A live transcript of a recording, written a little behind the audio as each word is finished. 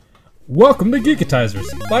Welcome to Geekatizers,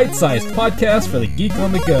 bite-sized podcast for the geek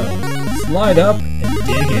on the go. Slide up and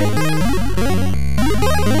dig in.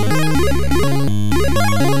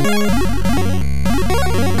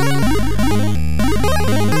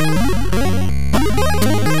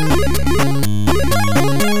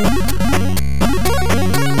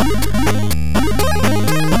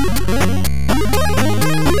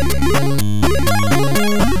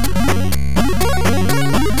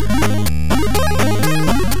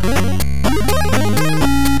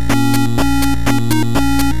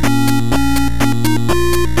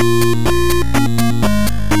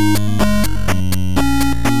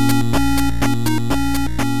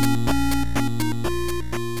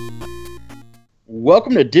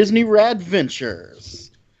 Welcome to Disney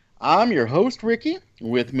Radventures. I'm your host, Ricky.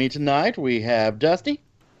 With me tonight, we have Dusty.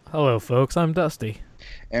 Hello, folks. I'm Dusty.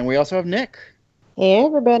 And we also have Nick. Hey,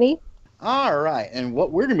 everybody. All right. And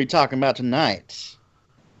what we're going to be talking about tonight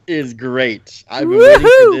is great. I've been waiting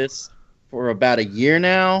for this for about a year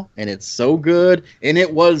now, and it's so good. And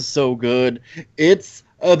it was so good. It's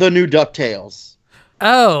the new Duck Tales.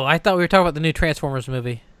 Oh, I thought we were talking about the new Transformers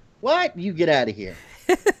movie. What? You get out of here.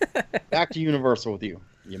 Back to Universal with you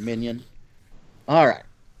minion. All right.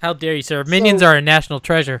 How dare you, sir? Minions are a national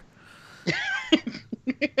treasure.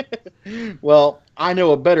 Well, I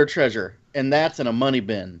know a better treasure, and that's in a money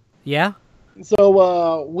bin. Yeah?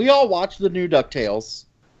 So, we all watched the new DuckTales.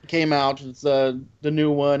 It came out. It's the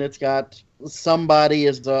new one. It's got somebody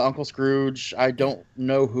as Uncle Scrooge. I don't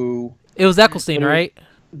know who. It was Eccleston, right?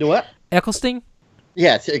 Do what? Eccleston?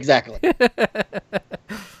 Yes, exactly.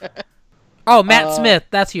 Oh, Matt Smith.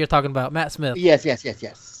 That's who you're talking about. Matt Smith. Yes.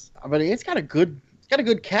 But it's got a good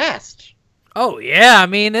cast. Oh, yeah. I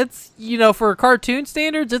mean, it's, for cartoon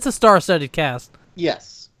standards, it's a star-studded cast.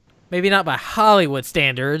 Yes. Maybe not by Hollywood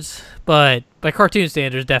standards, but by cartoon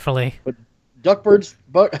standards, definitely. But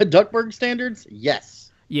Duckburg standards?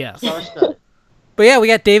 Yes. Yes. Star-studded. But yeah, we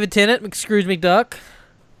got David Tennant, Scrooge McDuck.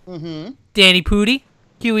 Mm-hmm. Danny Pudi,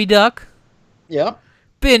 Huey Duck. Yep.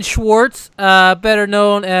 Ben Schwartz, better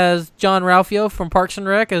known as John Ralphio from Parks and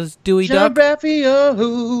Rec as Dewey John Duck.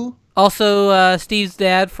 Ralphio. Also, Steve's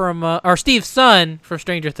dad or Steve's son from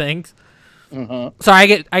Stranger Things. Uh-huh.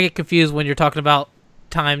 Sorry, I get confused when you're talking about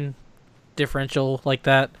time differential like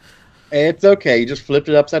that. It's okay. You just flipped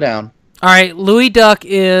it upside down. All right, Louis Duck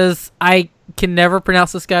is, I can never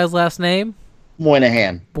pronounce this guy's last name.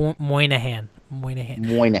 Moynihan. Moynihan.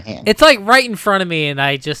 It's like right in front of me, and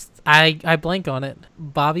I blank on it.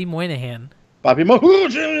 Bobby Moynihan. Bobby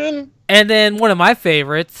Moynihan. And then one of my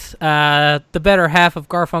favorites, the better half of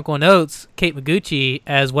Garfunkel and Oates, Kate Micucci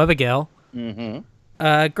as Webigail.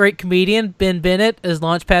 Mm-hmm. Great comedian, Ben Bennett as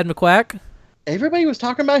Launchpad McQuack. Everybody was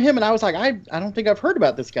talking about him, and I was like, I don't think I've heard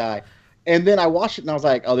about this guy. And then I watched it, and I was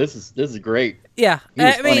like, oh, this is great. Yeah,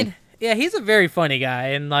 I mean, yeah, he's a very funny guy,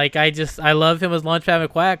 and like I love him as Launchpad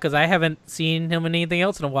McQuack because I haven't seen him in anything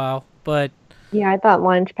else in a while. But yeah, I thought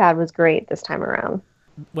Launchpad was great this time around.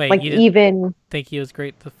 Wait, like, you didn't think he was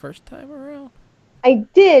great the first time around? I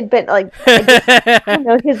did, but like I don't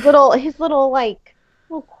know, his little like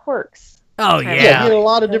little quirks. Oh yeah, he had a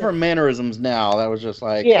lot of different mannerisms now. That was just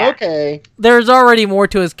like, okay. There's already more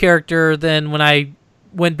to his character than when I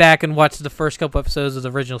went back and watched the first couple episodes of the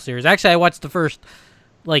original series. Actually, I watched the first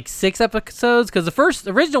 6 episodes because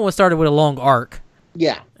the original one started with a long arc.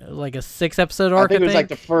 Yeah, it was like a 6-episode arc. I think it was like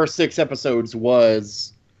the first 6 episodes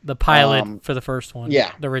was the pilot for the first one.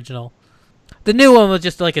 Yeah, the original. The new one was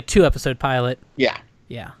just like a 2-episode pilot. Yeah.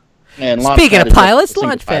 And speaking of pilots,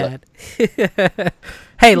 Launchpad.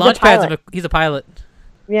 Hey, Launchpad's he's a pilot.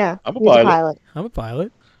 Yeah, I'm a pilot. I'm a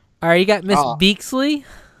pilot. All right, you got Miss Beaksley.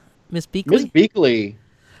 Miss Beakley.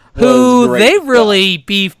 Who they really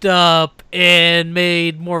beefed up and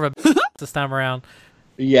made more of a this time around.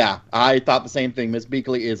 Yeah, I thought the same thing. Miss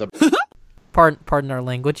Beakley is a pardon our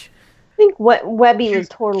language. I think Webby was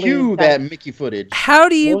totally cue that Mickey footage. How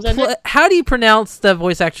do you pronounce the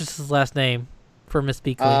voice actress's last name for Miss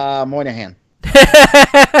Beakley? Moynihan.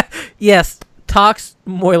 Yes, Tox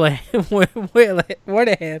Moynihan.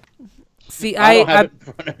 See, I don't have it in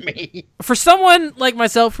front of me. For someone like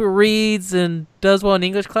myself who reads and does well in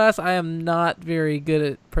English class, I am not very good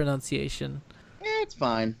at pronunciation. Yeah, it's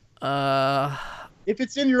fine. If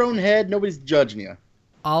it's in your own head, nobody's judging you.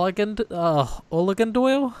 Oligan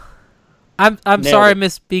Doyle? I'm sorry,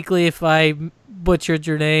 Miss Beakley, if I butchered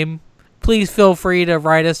your name. Please feel free to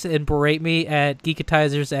write us and berate me at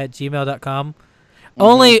geekatizers@gmail.com.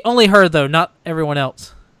 Mm-hmm. Only her, though, not everyone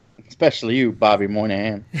else. Especially you, Bobby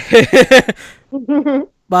Moynihan.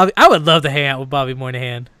 Bobby, I would love to hang out with Bobby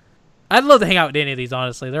Moynihan. I'd love to hang out with any of these,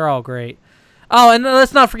 honestly. They're all great. Oh, and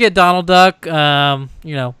let's not forget Donald Duck.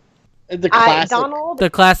 The classic. The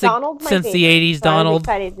classic Donald's my since the favorite, 80s so I'm Donald.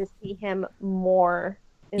 excited to see him more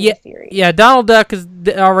in Yeah, the series. yeah. Donald Duck is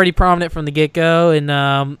already prominent from the get-go,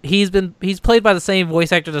 and he's played by the same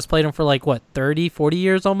voice actor that's played him for like what 30, 40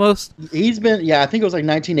 years almost. He's been I think it was like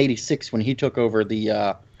 1986 when he took over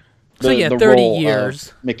the 30 role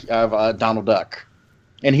years of Donald Duck,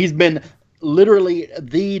 and he's been literally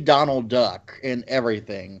the Donald Duck in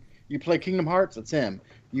everything. You play Kingdom Hearts, it's him.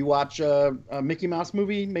 You watch a Mickey Mouse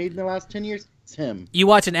movie made in the last 10 years, it's him. You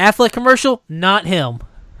watch an Affleck commercial, not him.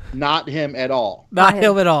 Not him at all. Not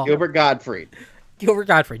him at all. Gilbert Gottfried.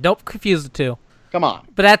 Don't confuse the two. Come on.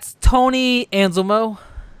 But that's Tony Anselmo.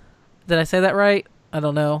 Did I say that right? I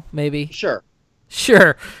don't know. Maybe. Sure.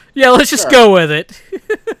 Yeah, let's just go with it.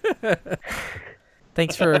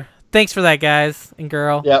 Thanks for that, guys and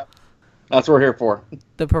girl. Yep. That's what we're here for.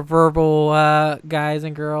 The proverbial guys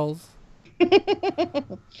and girls.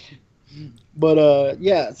 But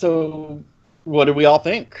yeah, so what did we all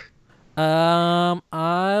think?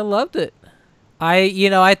 I loved it.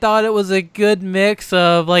 I thought it was a good mix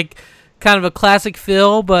of like kind of a classic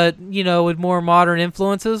feel, but with more modern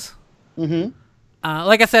influences. Mm-hmm.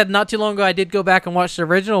 Like I said, not too long ago, I did go back and watch the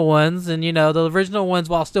original ones, and the original ones,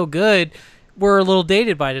 while still good, were a little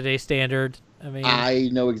dated by today's standard. I mean, I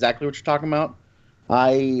know exactly what you're talking about.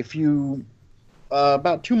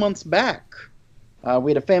 About 2 months back,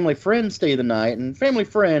 we had a family friend stay the night, and family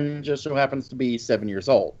friend just so happens to be 7 years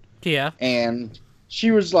old. Yeah. And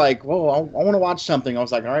she was like, "Whoa, I want to watch something." I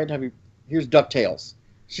was like, "All right, here's Duck Tales."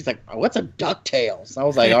 She's like, "Oh, what's a Duck Tales?" I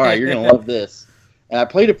was like, "All right, you're gonna love this." And I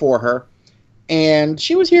played it for her, and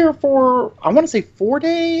she was here for, I want to say 4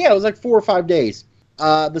 days. Yeah, it was like 4 or 5 days.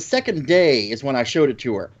 The second day is when I showed it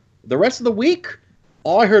to her. The rest of the week,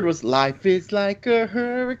 all I heard was, "Life is like a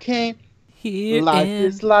hurricane. Life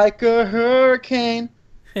is like a hurricane."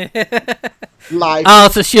 Life. Oh,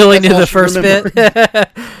 so she only knew the first bit.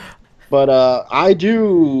 But I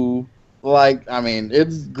do like, I mean,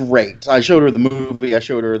 it's great. I showed her the movie. I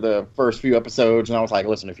showed her the first few episodes, and I was like,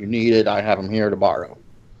 "Listen, if you need it, I have them here to borrow."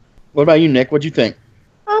 What about you, Nick? What'd you think?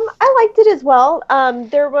 I liked it as well.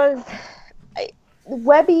 There was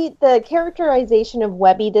Webby. The characterization of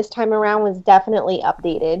Webby this time around was definitely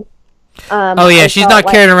updated. Oh yeah, she's not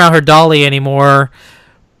carrying around her dolly anymore.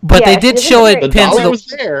 But they did show it pinned to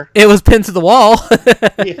the. It was pinned to the wall.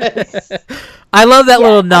 Yes. I love that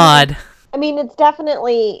little nod. I mean, it's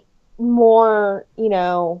definitely more,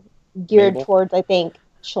 geared towards, I think,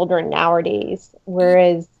 children nowadays.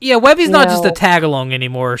 Whereas Webby's not just a tag along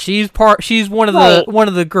anymore. She's one of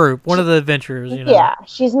the group, one of the adventurers. Yeah,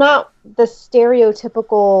 she's not the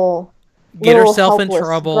stereotypical get herself in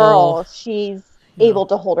trouble girl. She's able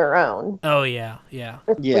to hold her own. Oh yeah.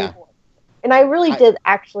 And I really did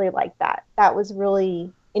actually like that. That was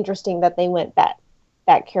really interesting that they went that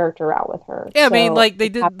character route with her. Yeah, so, I mean, like they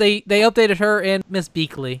updated her and Miss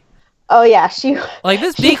Beakley. Oh yeah, she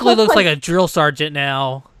Miss Beakley looks like a drill sergeant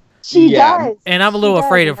now. She does, and I'm a little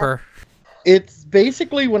afraid of her. It's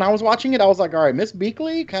basically, when I was watching it, I was like, all right, Miss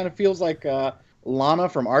Beakley kind of feels like Lana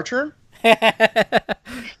from Archer.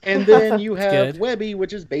 And then you have Webby,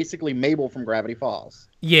 which is basically Mabel from Gravity Falls.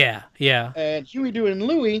 Yeah. And Huey, Dewey, and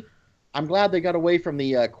Louie, I'm glad they got away from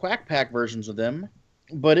the Quack Pack versions of them,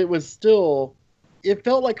 but it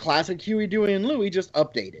felt like classic Huey, Dewey, and Louie, just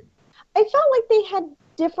updated. I felt like they had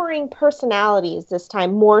differing personalities this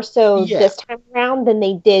time, more so this time around than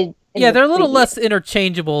they did. They're a little less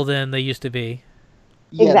interchangeable than they used to be.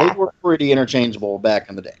 Yeah, exactly. They were pretty interchangeable back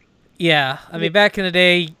in the day. Yeah, I mean, back in the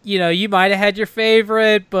day, you might have had your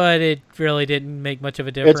favorite, but it really didn't make much of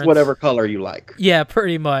a difference. It's whatever color you like. Yeah,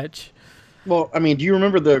 pretty much. Well, I mean, do you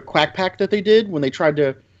remember the Quack Pack that they did when they tried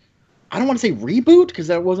to, I don't want to say reboot, because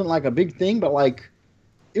that wasn't like a big thing, but like,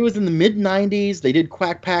 it was in the mid-90s. They did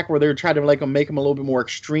Quack Pack where they were trying to make them a little bit more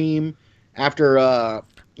extreme after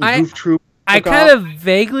Goof Troop. I kind of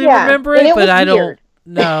vaguely remember it, but I don't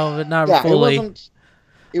know, not fully.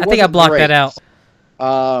 I think I blocked that out.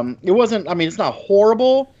 It wasn't, I mean, it's not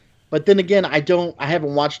horrible, but then again, I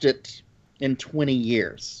haven't watched it in 20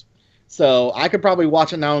 years. So I could probably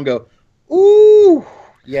watch it now and go, ooh,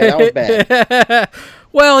 yeah, that was bad.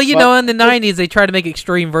 Well, in the 90s, they tried to make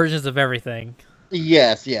extreme versions of everything.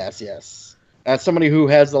 Yes. As somebody who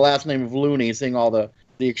has the last name of Looney, seeing all the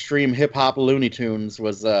extreme hip-hop Looney Tunes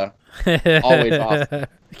was always awesome.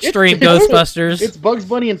 Extreme Ghostbusters. It's Bugs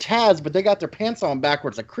Bunny and Taz, but they got their pants on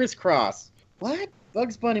backwards, like crisscross. What?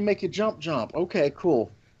 Bugs Bunny make you jump. Okay,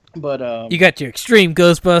 cool. But you got your extreme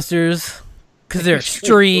Ghostbusters, because they're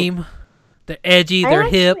extreme. They're edgy, they're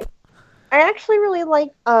hip. I actually really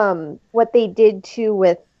like what they did too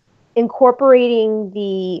with incorporating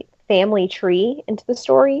the family tree into the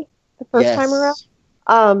story. the first time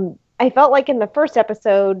around. I felt like in the first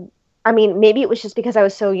episode, I mean, maybe it was just because I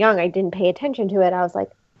was so young, I didn't pay attention to it. I was like,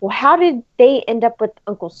 well, how did they end up with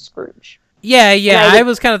Uncle Scrooge? Yeah. I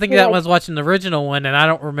was kind of thinking that when I was watching the original one, and I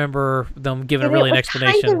don't remember them giving really an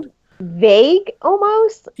explanation. Kind of vague,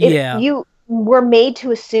 almost. You were made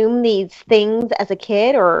to assume these things as a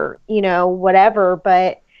kid or, whatever,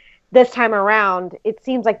 but this time around, it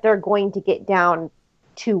seems like they're going to get down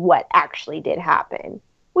to what actually did happen,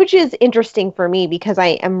 which is interesting for me because I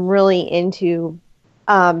am really into,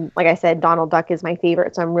 like I said, Donald Duck is my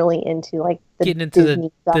favorite, so I'm really into getting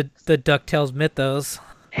into the DuckTales mythos.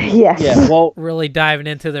 Yes. Yeah, well, really diving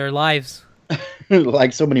into their lives.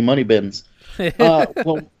 like so many money bins.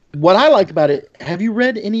 Well, what I like about it, have you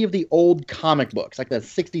read any of the old comic books, like the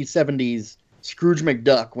 60s, 70s Scrooge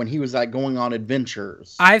McDuck when he was like going on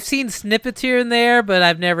adventures? I've seen snippets here and there, but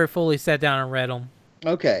I've never fully sat down and read them.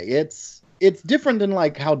 Okay, it's different than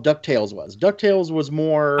like how DuckTales was. DuckTales was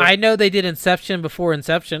more... I know they did Inception before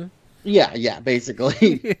Inception. Yeah,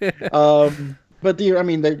 basically. But the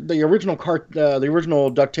original the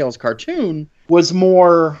original DuckTales cartoon was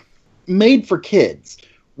more made for kids,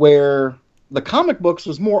 where the comic books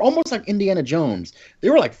was more almost like Indiana Jones. They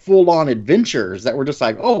were like full-on adventures that were just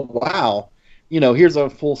like, oh wow, here's a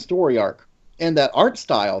full story arc. And that art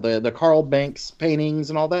style, the Carl Banks paintings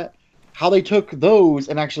and all that, how they took those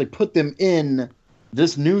and actually put them in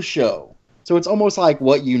this new show. So it's almost like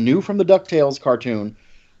what you knew from the DuckTales cartoon,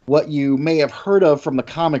 what you may have heard of from the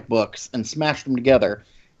comic books, and smashed them together.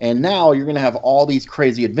 And now you're going to have all these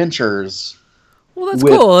crazy adventures. Well, that's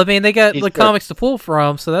cool. I mean, they got the comics to pull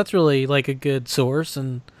from, so that's really like a good source.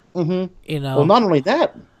 And Well, not only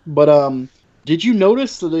that, but did you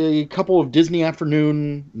notice the couple of Disney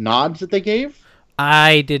Afternoon nods that they gave?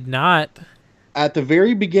 I did not. At the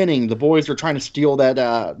very beginning, the boys were trying to steal that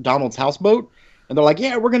Donald's houseboat, and they're like,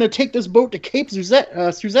 "Yeah, we're going to take this boat to Cape Suzette."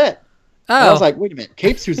 Oh. And I was like, wait a minute,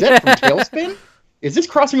 Cape Suzette from Tailspin? Is this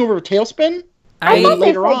crossing over to Tailspin? I And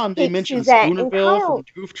later on, they mentioned Spoonerville from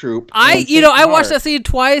Goof Troop. I watched that scene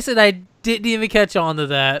twice, and I didn't even catch on to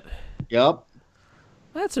that. Yep.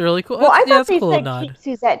 That's really cool. Well, I thought they cool said Cape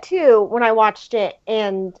Suzette, too, when I watched it,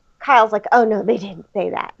 and Kyle's like, oh, no, they didn't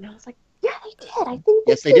say that. And I was like, yeah, they did. I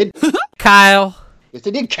think they did. Kyle. Yes,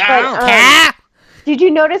 they did, Kyle. But, did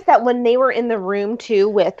you notice that when they were in the room, too,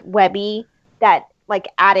 with Webby, that like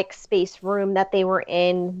attic space room that they were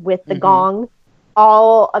in with the gong,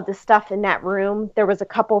 all of the stuff in that room, there was a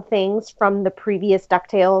couple things from the previous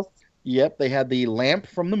DuckTales. Yep, they had the lamp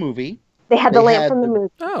from the movie. They had the lamp from the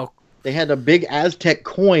movie. Oh. They had a big Aztec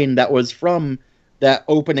coin that was from that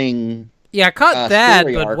opening. Yeah, I caught that,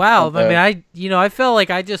 but wow, I mean, I felt like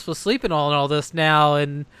I just was sleeping on all this now,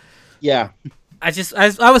 and yeah.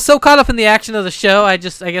 I was so caught up in the action of the show, I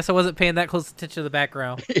guess I wasn't paying that close attention to the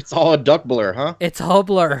background. It's all a duck blur, huh? It's all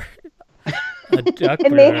blur. A duck blur.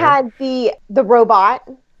 And they had the robot,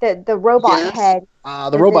 the robot head.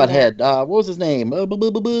 The robot head. What was his name?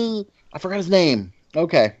 I forgot his name.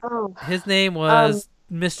 Okay. Oh. His name was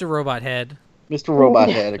Mr. Robot Head. Mr. Robot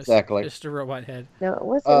Head, exactly. Mr. Robot Head. No, it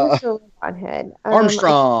wasn't Mr. Robot Head.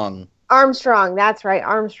 Armstrong. Armstrong, that's right,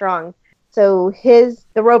 Armstrong. So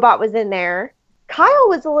the robot was in there. Kyle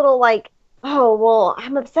was a little like, oh, well,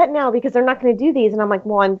 I'm upset now because they're not going to do these. And I'm like,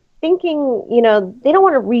 well, I'm thinking, they don't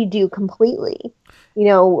want to redo completely,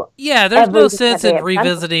 Yeah, there's no sense in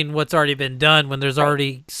revisiting what's already been done when there's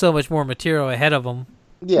already so much more material ahead of them.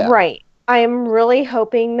 Yeah. Right. I am really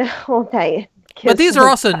hoping now that... But these are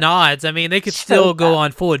also nods. I mean, they could still go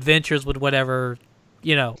on full adventures with whatever,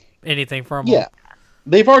 anything from them. Yeah.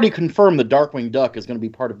 They've already confirmed the Darkwing Duck is going to be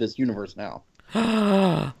part of this universe now.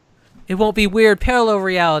 It won't be weird parallel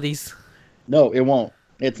realities. No, it won't.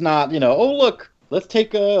 It's not, oh, look, let's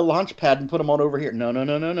take a Launchpad and put them on over here. No.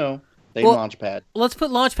 Launchpad. Let's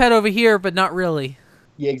put Launchpad over here, but not really.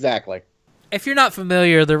 Yeah, exactly. If you're not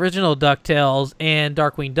familiar, the original DuckTales and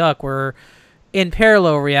Darkwing Duck were in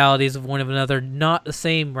parallel realities of one another, not the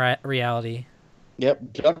same reality. Yep,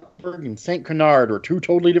 Duckburg and St. Canard were two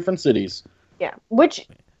totally different cities. Yeah, which...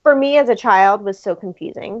 for me as a child was so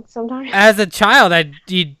confusing sometimes. As a child,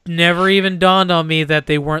 it never even dawned on me that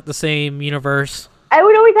they weren't the same universe. I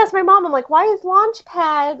would always ask my mom, I'm like, why is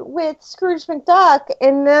Launchpad with Scrooge McDuck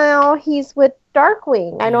and now he's with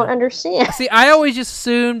Darkwing? I don't understand. See, I always just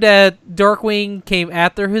assumed that Darkwing came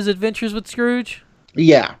after his adventures with Scrooge.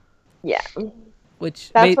 Yeah. Yeah. Which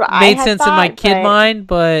made sense in my kid mind,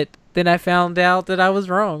 but then I found out that I was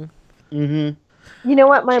wrong. Mm-hmm. You know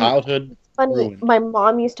what? Childhood. Funny, ruined. My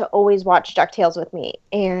mom used to always watch DuckTales with me,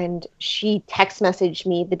 and she text messaged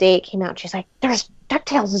me the day it came out. She's like, "There's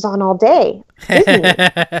DuckTales is on all day." Like,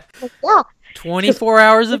 yeah, 24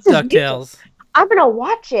 hours of DuckTales. I'm going to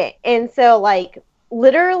watch it. And so, like,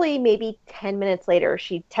 literally maybe 10 minutes later,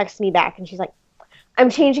 she texts me back and she's like, I'm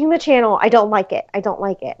changing the channel. I don't like it.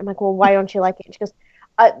 I'm like, well, why don't you like it? And she goes,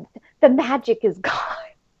 the magic is gone.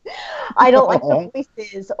 I don't like the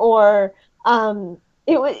voices, or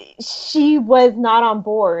she was not on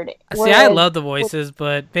board. See, I love the voices,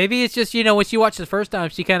 but maybe it's just, when she watched the first time,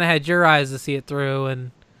 she kind of had your eyes to see it through,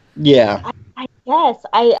 and yeah, I guess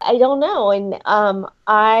I don't know, and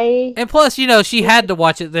plus, she had to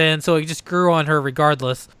watch it then, so it just grew on her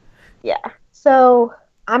regardless. Yeah, so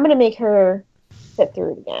I'm gonna make her sit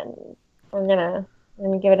through it again. I'm gonna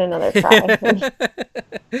give it another try.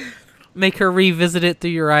 Make her revisit it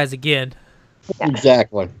through your eyes again. Yeah.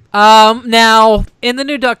 Exactly. Now, in the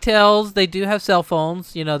new DuckTales, they do have cell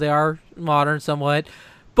phones. They are modern somewhat.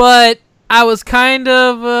 But I was kind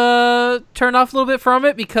of turned off a little bit from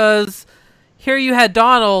it because here you had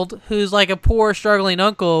Donald, who's like a poor, struggling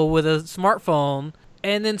uncle with a smartphone,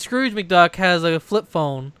 and then Scrooge McDuck has a flip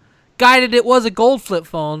phone. Guided it was a gold flip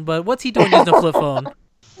phone, but what's he doing using a flip phone?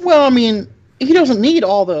 Well, I mean, he doesn't need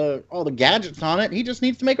all the gadgets on it. He just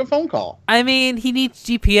needs to make a phone call. I mean, he needs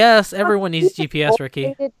GPS. Everyone needs GPS,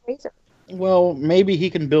 Ricky. Well, maybe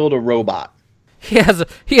he can build a robot. He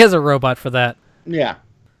has a robot for that. Yeah.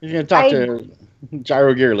 He's going to talk to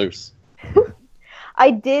Gyro Gear Loose.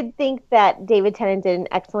 I did think that David Tennant did an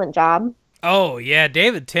excellent job. Oh, yeah.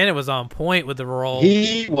 David Tennant was on point with the role.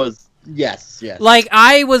 He was, yes. Like,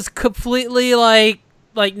 I was completely, like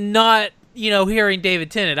not... hearing David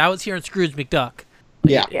Tennant. I was hearing Scrooge McDuck.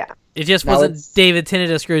 Yeah. It just wasn't David Tennant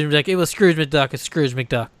as Scrooge McDuck. It was Scrooge McDuck as Scrooge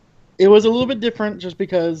McDuck. It was a little bit different just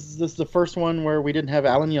because this is the first one where we didn't have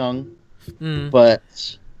Alan Young.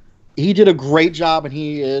 But he did a great job, and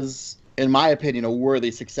he is, in my opinion, a worthy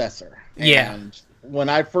successor. Yeah. And when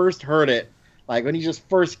I first heard it, like when he just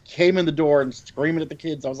first came in the door and screaming at the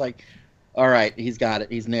kids, I was like, all right, he's got it.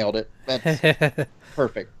 He's nailed it. That's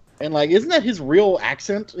perfect. And like, isn't that his real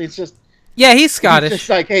accent? It's just... Yeah, he's Scottish. He's just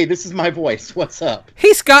like, hey, this is my voice. What's up?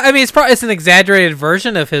 He's I mean, it's an exaggerated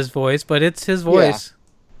version of his voice, but it's his voice.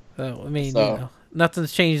 Yeah. So, I mean,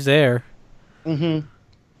 nothing's changed there. Mm-hmm.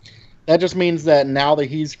 That just means that now that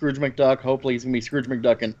he's Scrooge McDuck, hopefully he's going to be Scrooge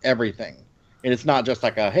McDuck in everything. And it's not just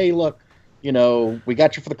like hey, look, we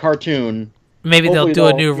got you for the cartoon. Maybe hopefully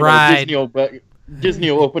they'll do a new ride.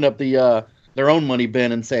 Disney will open up their own money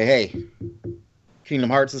bin and say, hey, Kingdom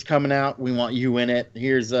Hearts is coming out. We want you in it.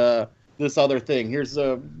 Here's this other thing. Here's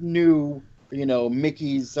a new,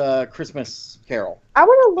 Mickey's Christmas Carol. I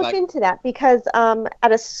want to look into that because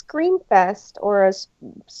at a Scream Fest or a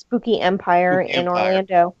Spooky Empire in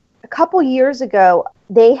Orlando, a couple years ago,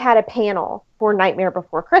 they had a panel for Nightmare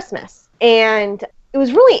Before Christmas. And it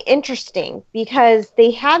was really interesting because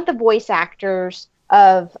they had the voice actors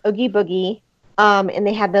of Oogie Boogie, and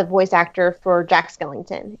they had the voice actor for Jack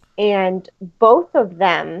Skellington. And both of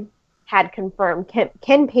them had confirmed.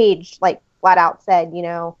 Ken Page, flat out said,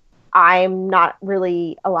 I'm not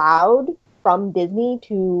really allowed from Disney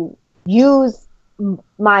to use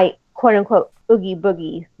my quote unquote Oogie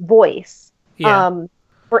Boogie voice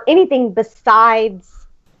for anything besides,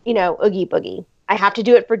 Oogie Boogie. I have to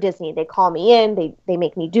do it for Disney. They call me in. They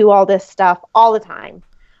make me do all this stuff all the time.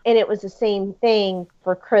 And it was the same thing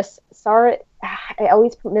for Chris I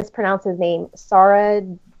always mispronounce his name.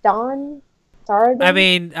 Saradon. I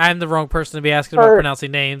mean, I'm the wrong person to be asking about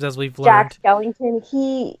pronouncing names, as we've learned. Jack Skellington,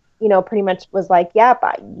 he, pretty much was like, yeah,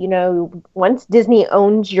 but, once Disney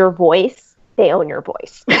owns your voice, they own your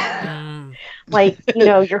voice.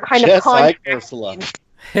 You're kind of like Ursula.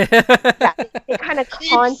 They kind of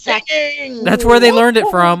contact. That's where they learned it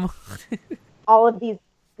from. All of these,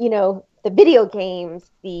 the video games,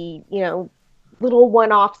 the, little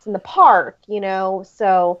one-offs in the park,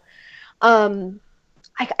 so,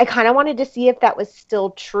 I kind of wanted to see if that was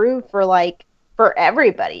still true for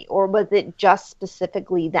everybody, or was it just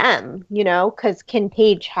specifically them, because Ken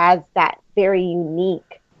Page has that very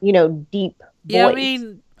unique, deep voice. Yeah, I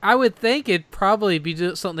mean, I would think it'd probably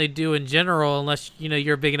be something they do in general, unless,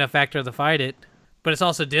 you're a big enough actor to fight it. But it's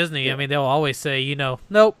also Disney. Yeah. I mean, they'll always say,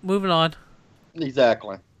 nope, moving on.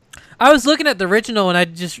 Exactly. I was looking at the original, and I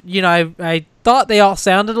just, I thought they all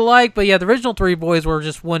sounded alike, but yeah, the original three boys were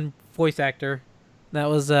just one voice actor. That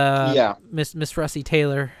was Miss Russie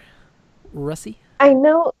Taylor. Russie? I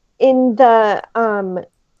know in the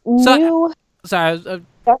new... I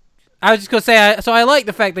was just going to say, I like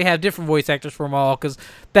the fact they have different voice actors for them all, because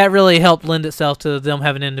that really helped lend itself to them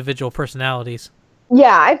having individual personalities.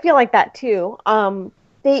 Yeah, I feel like that too.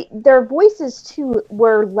 Their voices too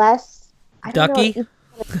were less... Ducky?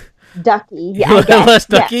 Ducky. Yeah, I guess. Less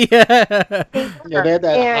Ducky. Yeah. Yeah, they had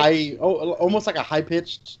that almost like a high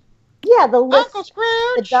pitched. Yeah, the list. Uncle Scrooge.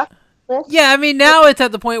 The Duck list. Yeah, I mean now it's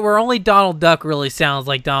at the point where only Donald Duck really sounds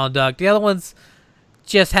like Donald Duck. The other ones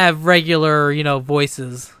just have regular,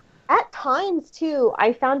 voices. At times, too,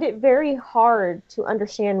 I found it very hard to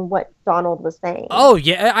understand what Donald was saying. Oh,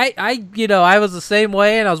 yeah. I was the same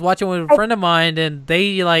way, and I was watching with a friend of mine, and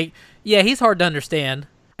they, he's hard to understand.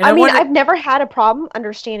 And I've never had a problem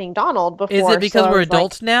understanding Donald before. Is it because we're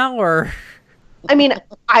adults now, or? I mean,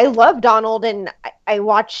 I love Donald, and I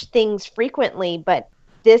watch things frequently, but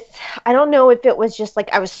this, I don't know if it was just,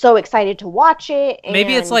 I was so excited to watch it. And...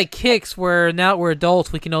 Maybe it's like Kicks, where now that we're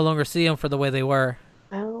adults, we can no longer see them for the way they were.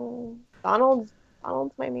 Oh, Donald's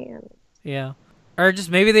my man. Yeah. Or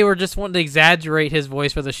just maybe they were just wanting to exaggerate his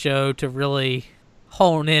voice for the show to really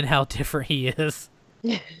hone in how different he is.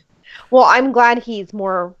 Well, I'm glad he's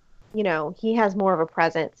more, he has more of a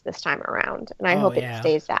presence this time around, and I hope it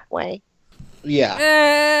stays that way.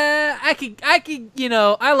 Yeah. I could,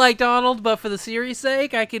 I like Donald, but for the series'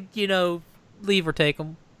 sake, I could, leave or take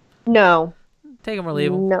him. No. Take him or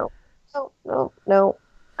leave him. No.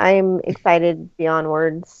 I'm excited beyond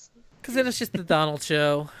words. Because then it's just the Donald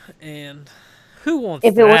show, and who wants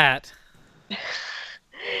that?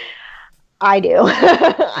 I do.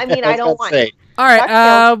 I mean, I don't want... All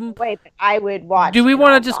right, wait, I would watch... Do we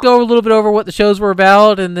want to just go a little bit over what the shows were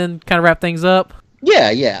about, and then kind of wrap things up?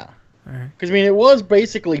 Yeah. Because, I mean, it was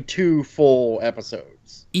basically 2 full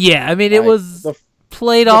episodes. Yeah, I mean, it was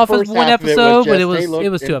played off as one episode, but it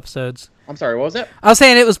was 2 episodes. I'm sorry, what was that? I was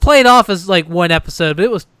saying it was played off as, 1 episode, but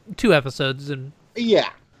it was 2 episodes. And yeah.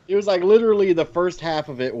 It was, literally the first half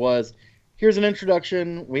of it was, here's an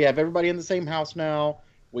introduction. We have everybody in the same house now.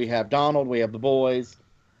 We have Donald. We have the boys.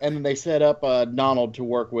 And then they set up Donald to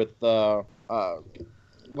work with Glomgold.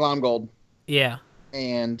 Yeah.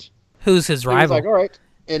 And... who's his rival? All right.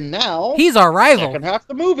 And now... he's our rival. Second half of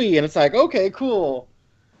the movie. And it's okay, cool.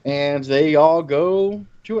 And they all go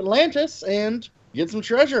to Atlantis and get some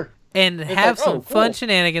treasure. And have some fun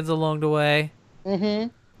shenanigans along the way. Mm-hmm.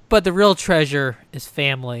 But the real treasure is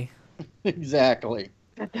family. Exactly.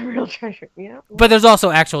 The real treasure, yeah. But there's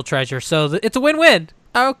also actual treasure, so it's a win-win.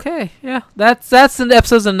 Okay, yeah. That's an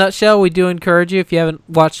episode in a nutshell. We do encourage you, if you haven't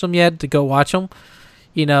watched them yet, to go watch them.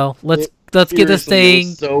 Let's get this thing...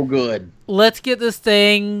 so good. Let's get this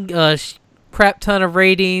thing crap ton of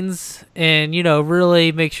ratings and,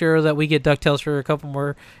 really make sure that we get DuckTales for a couple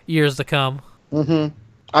more years to come. Mm-hmm.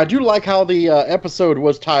 I do like how the episode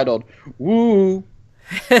was titled, Woo.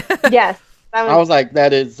 Yes. I was like,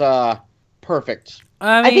 that is perfect.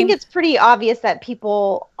 I think it's pretty obvious that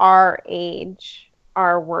people our age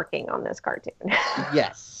are working on this cartoon.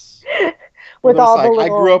 Yes. With all the little... I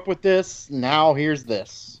grew up with this, now here's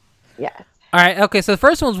this. Yes. All right, okay, so the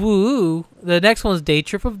first one's Woo. The next one's Day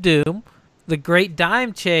Trip of Doom. The Great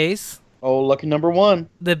Dime Chase. Oh, lucky number 1.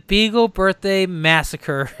 The Beagle Birthday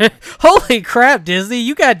Massacre. Holy crap, Disney,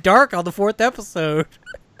 you got dark on the 4th episode.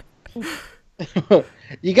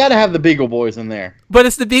 You got to have the Beagle Boys in there. But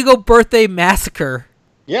it's the Beagle Birthday Massacre.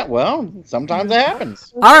 Yeah, well, sometimes that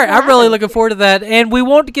happens. All right, I'm really looking forward to that. And we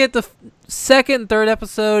won't get the 2nd and 3rd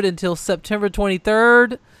episode until September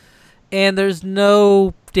 23rd. And there's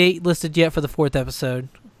no date listed yet for the 4th episode.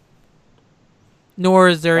 Nor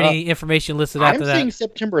is there any information listed after that. I'm saying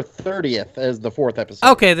September 30th as the 4th episode.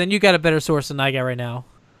 Okay, then you got a better source than I got right now.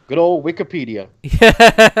 Good old Wikipedia.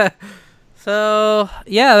 Yeah. So,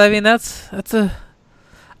 yeah, I mean,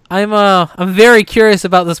 I'm very curious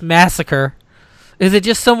about this massacre. Is it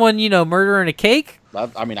just someone, murdering a cake?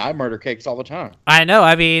 I mean, I murder cakes all the time. I know.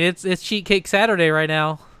 I mean, it's Cheat Cake Saturday right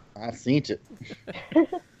now. I've seen it.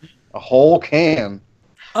 A whole can.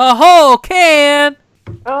 A whole can.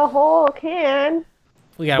 A whole can.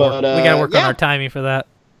 We gotta work on our timing for that.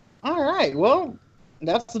 All right. Well,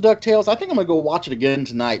 that's the DuckTales. I think I'm gonna go watch it again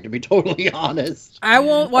tonight. To be totally honest, I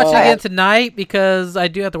won't watch it again tonight because I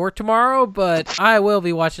do have to work tomorrow. But I will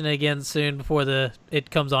be watching it again soon before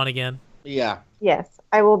it comes on again. Yeah. Yes,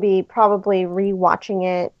 I will be probably rewatching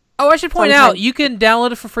it. Oh, I should point out, you can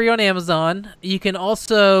download it for free on Amazon. You can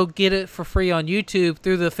also get it for free on YouTube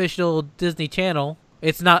through the official Disney channel.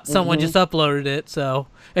 It's not someone just uploaded it. So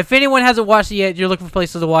if anyone hasn't watched it yet, you're looking for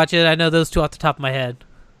places to watch it. I know those 2 off the top of my head.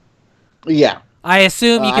 Yeah. I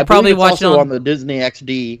assume you could probably watch it on the Disney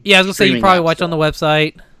XD. Yeah, I was going to say you probably watch it on the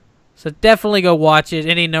website. So definitely go watch it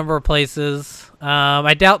any number of places.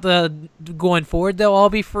 I doubt going forward they'll all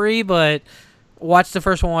be free, but watch the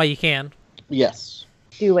first one while you can. Yes.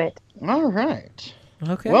 Do it. All right.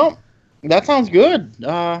 Okay. Well, that sounds good.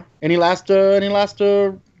 Any last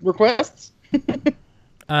requests?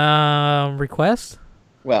 Requests?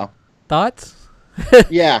 Well, Thoughts?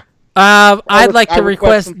 Yeah. I'd like to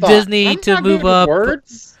request Disney to move up.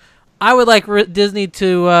 Words? I would like Disney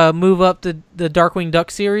to move up the Darkwing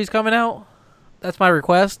Duck series coming out. That's my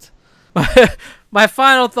request. My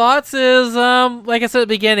final thoughts is, like I said at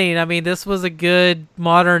the beginning, I mean, this was a good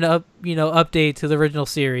modern update to the original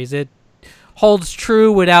series. It holds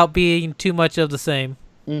true without being too much of the same.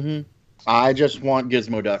 Mm-hmm. I just want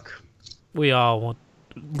Gizmo Duck. We all want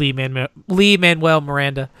Lee-Manuel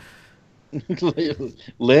Miranda.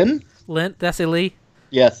 Lynn? Did I say Lee?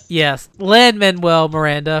 Yes. Yes. Lin-Manuel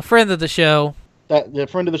Miranda, friend of the show. The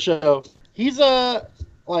friend of the show. He's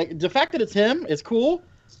like, the fact that it's him is cool.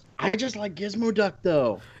 I just like Gizmo Duck,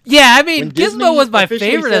 though. Yeah, I mean, Gizmo was my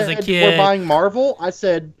favorite as a kid. We're buying Marvel. I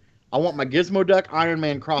said, I want my Gizmo Duck Iron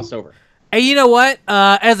Man crossover. And you know what?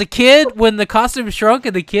 As a kid, when the costume shrunk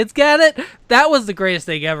and the kids got it, that was the greatest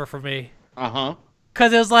thing ever for me. Uh-huh.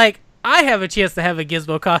 Because it was like, I have a chance to have a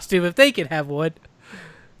Gizmo costume if they can have one.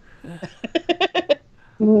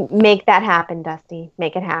 Make that happen, Dusty.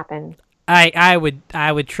 Make it happen. I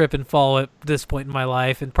would trip and fall at this point in my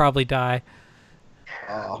life and probably die.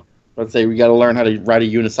 Let's say we got to learn how to ride a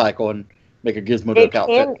unicycle and make a Gizmo Duck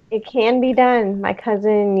outfit. It can be done. My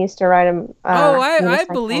cousin used to ride a I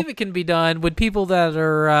believe it can be done with people that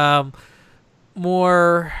are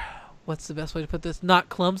more, what's the best way to put this? Not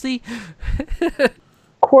clumsy?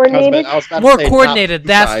 Coordinated? More coordinated,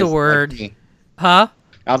 that's the word. Like huh?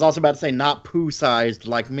 I was also about to say not poo-sized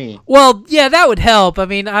like me. Well, yeah, that would help. I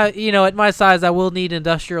mean, at my size, I will need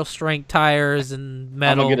industrial strength tires and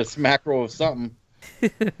metal. I'm going to get a smack roll of something.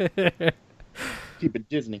 Keep it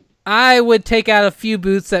Disney. I would take out a few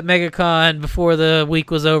booths at MegaCon before the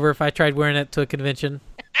week was over if I tried wearing it to a convention.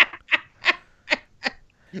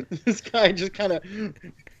 This guy just kind of...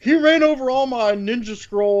 He ran over all my Ninja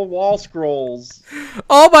Scroll wall scrolls.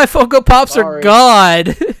 All my Funko Pops are gone.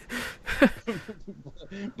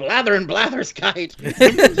 Blather and Blatherskite.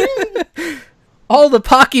 All the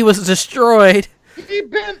Pocky was destroyed. He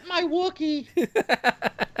bent my Wookiee.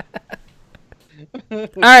 All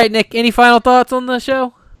right, Nick, any final thoughts on the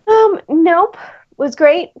show? Nope. It was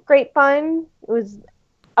great. Great fun. It was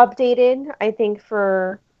updated, I think,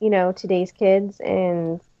 for, today's kids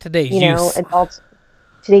and today's youth. Adults.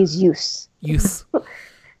 Today's use. Youth.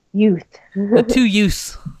 Youth. The two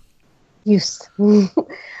use. Use.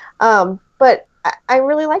 But I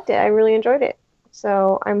really liked it. I really enjoyed it.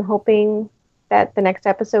 So I'm hoping that the next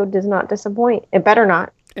episode does not disappoint. It better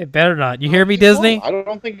not. It better not. You hear me, Disney? I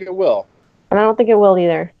don't think it will. And I don't think it will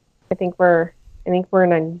either. I think we're in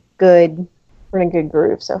a good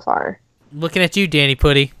groove so far. Looking at you, Danny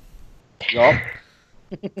Putty. Yup.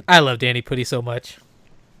 I love Danny Putty so much.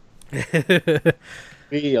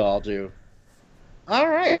 We all do. All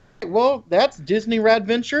right. Well, that's Disney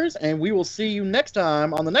Radventures, and we will see you next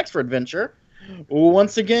time on the next adventure.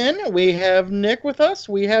 Once again, we have Nick with us,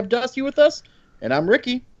 we have Dusty with us, and I'm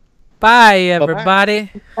Ricky. Bye,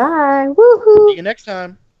 everybody. Bye. Woohoo. See you next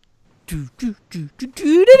time.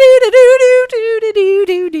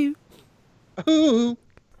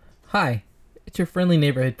 Hi, it's your friendly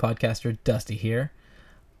neighborhood podcaster, Dusty here.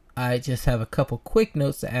 I just have a couple quick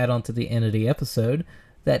notes to add on to the end of the episode.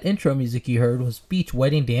 That intro music you heard was Beach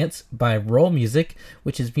Wedding Dance by Roll Music,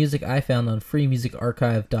 which is music I found on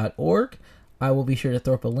freemusicarchive.org. I will be sure to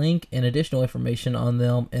throw up a link and additional information on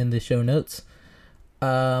them in the show notes.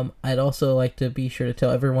 I'd also like to be sure to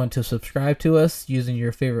tell everyone to subscribe to us using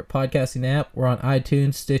your favorite podcasting app. We're on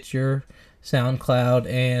iTunes, Stitcher, SoundCloud,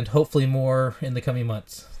 and hopefully more in the coming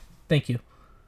months. Thank you.